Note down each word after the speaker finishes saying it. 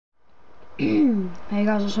Hey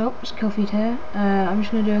guys, what's up? It's KiLLFeeD here. I'm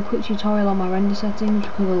just going to do a quick tutorial on my render settings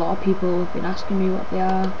because a lot of people have been asking me what they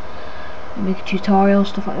are and make a tutorial,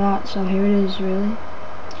 stuff like that, so here it is really.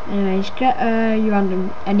 Anyway, just get your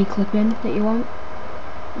random, any clip in that you want,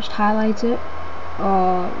 just highlight it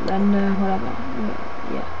or render, whatever.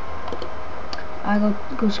 Yeah, I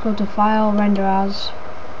go to File, Render As,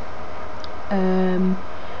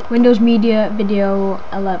 Windows Media Video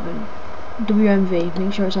 11 WMV,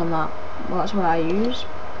 make sure it's on that. Well, that's what I use.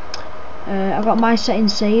 I've got my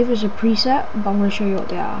settings saved as a preset, but I'm going to show you what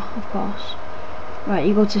they are, of course. Right,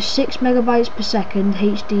 you go to 6 megabytes per second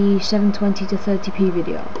HD 720 to 30p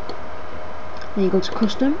video. Then you go to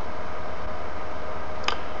custom.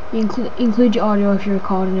 You include your audio if you're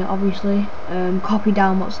recording it, obviously. Copy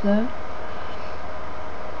down what's there.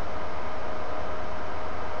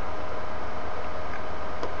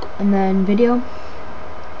 And then video.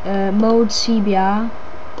 Mode CBR.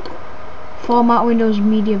 Format Windows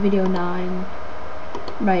Media Video 9.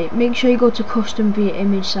 Right, make sure you go to custom via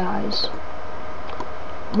image size.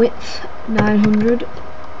 Width 900,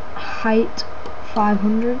 height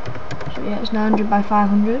 500. So yeah, it's 900 by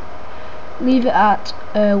 500. Leave it at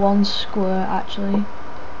 1 square actually.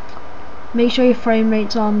 Make sure your frame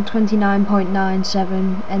rate's on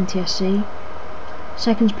 29.97 NTSC.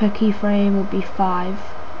 Seconds per keyframe will be 5.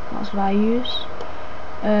 That's what I use.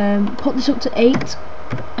 Put this up to 8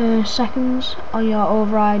 seconds on your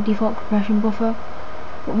override default compression buffer,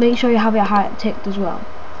 but make sure you have your height ticked as well.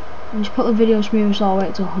 And just put the video smoothness all the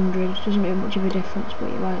way to 100. It doesn't make much of a difference, but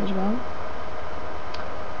you might as well.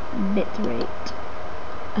 Bitrate.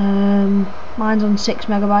 Mine's on 6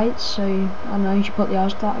 megabytes, so I don't know, you should put the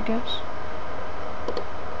yours to that, I guess.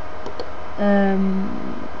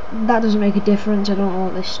 That doesn't make a difference. I don't know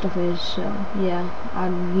what this stuff is, so yeah,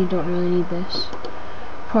 you don't really need this.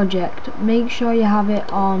 Project, make sure you have it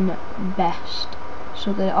on best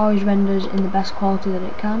so that it always renders in the best quality that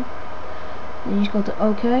it can. Then you just go to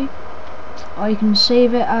OK, or you can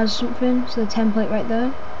save it as something, so the template right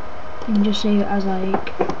there. You can just save it as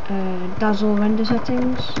like Dazzle render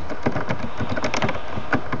settings.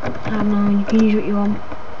 I don't know, you can use what you want,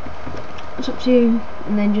 it's up to you.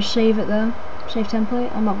 And then just save it there, save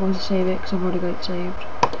template. I'm not going to save it because I've already got it saved.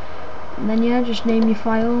 And then yeah, just name your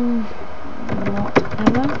file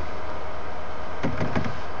whatever,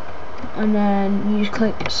 and then you just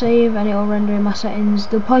click save and it'll render in my settings.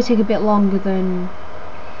 They'll probably take a bit longer than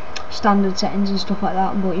standard settings and stuff like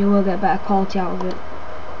that, but you will get better quality out of it.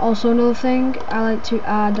 Also, another thing, I like to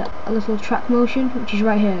add a little track motion, which is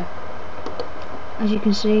right here. As you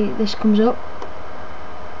can see, this comes up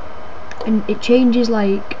and it changes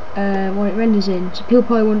like what it renders in. So people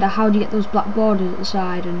probably wonder, how do you get those black borders at the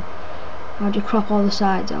side and how do you crop all the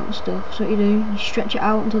sides out and stuff? So what you do, you stretch it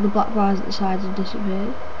out until the black bars at the sides have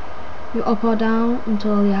disappeared. You up or down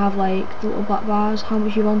until you have like the little black bars, how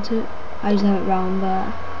much you want it. I usually have it round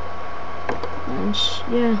there. And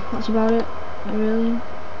yeah, that's about it, really.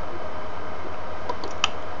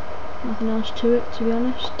 Nothing else to it, to be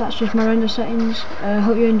honest. That's just my render settings.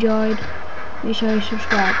 Hope you enjoyed. Make sure you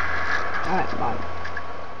subscribe. Alright, bye.